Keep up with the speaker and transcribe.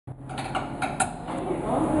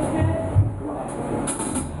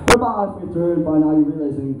about halfway through and by now you're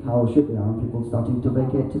realising how shit they are and people starting to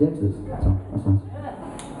vacate to the exits. So, that's nice.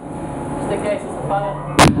 Just in case it's a fire.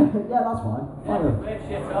 Yeah, that's fine. Fire. Wave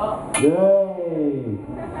shit up. Yay!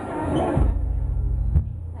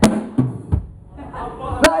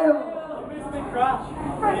 Fire! You missed me, Crash.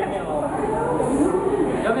 Leave me alone.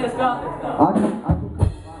 You want me to start this now? I can come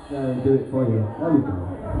back there and do it for you. There we go.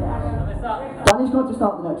 Let me start. Danny's going to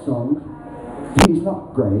start the next song. He's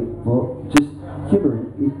not great, but just humour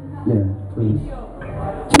him. Yeah, please.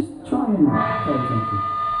 Just try and pay attention.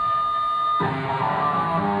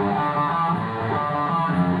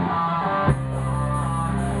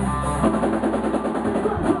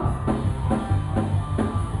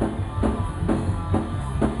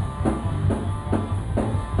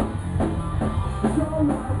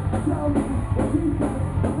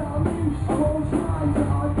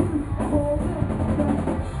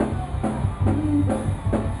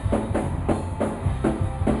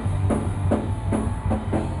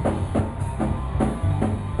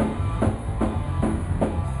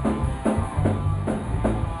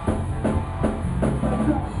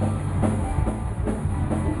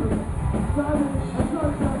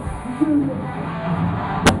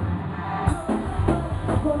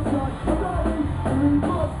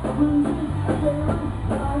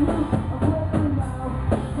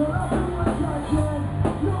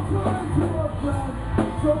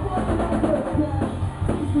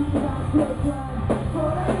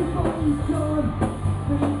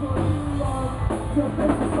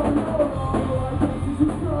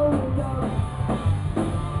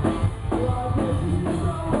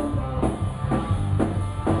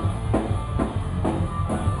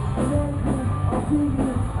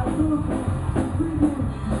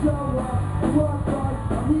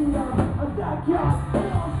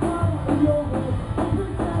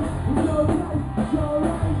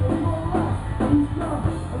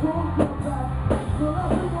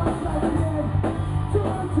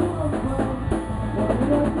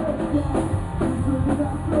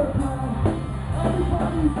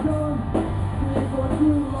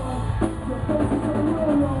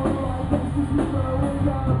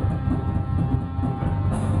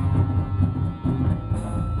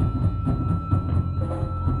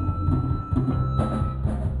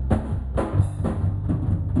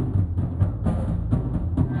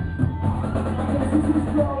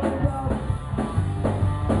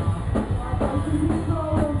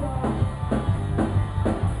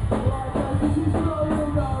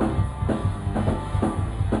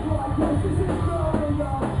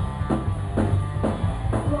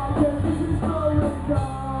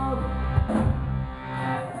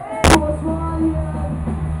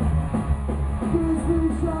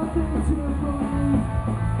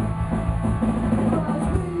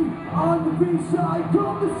 Side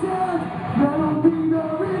of the sand, melody in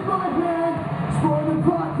my hand, spoil the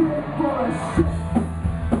pocket for a shit.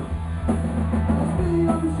 It's me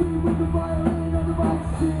on the street with the violin and the mic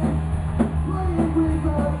stand, playing with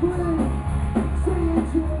a grin, singing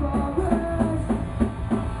chivalrous.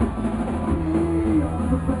 Me on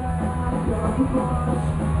the back of the bus,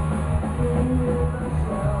 in the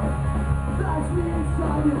cell. That's me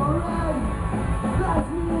inside your head, that's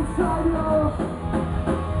me inside your.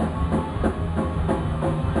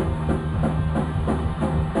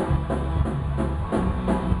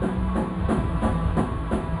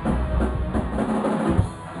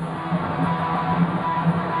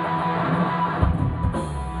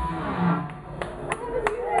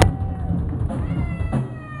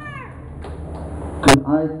 Can I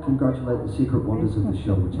congratulate the secret wonders of the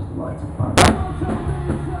show, which is the lights and band?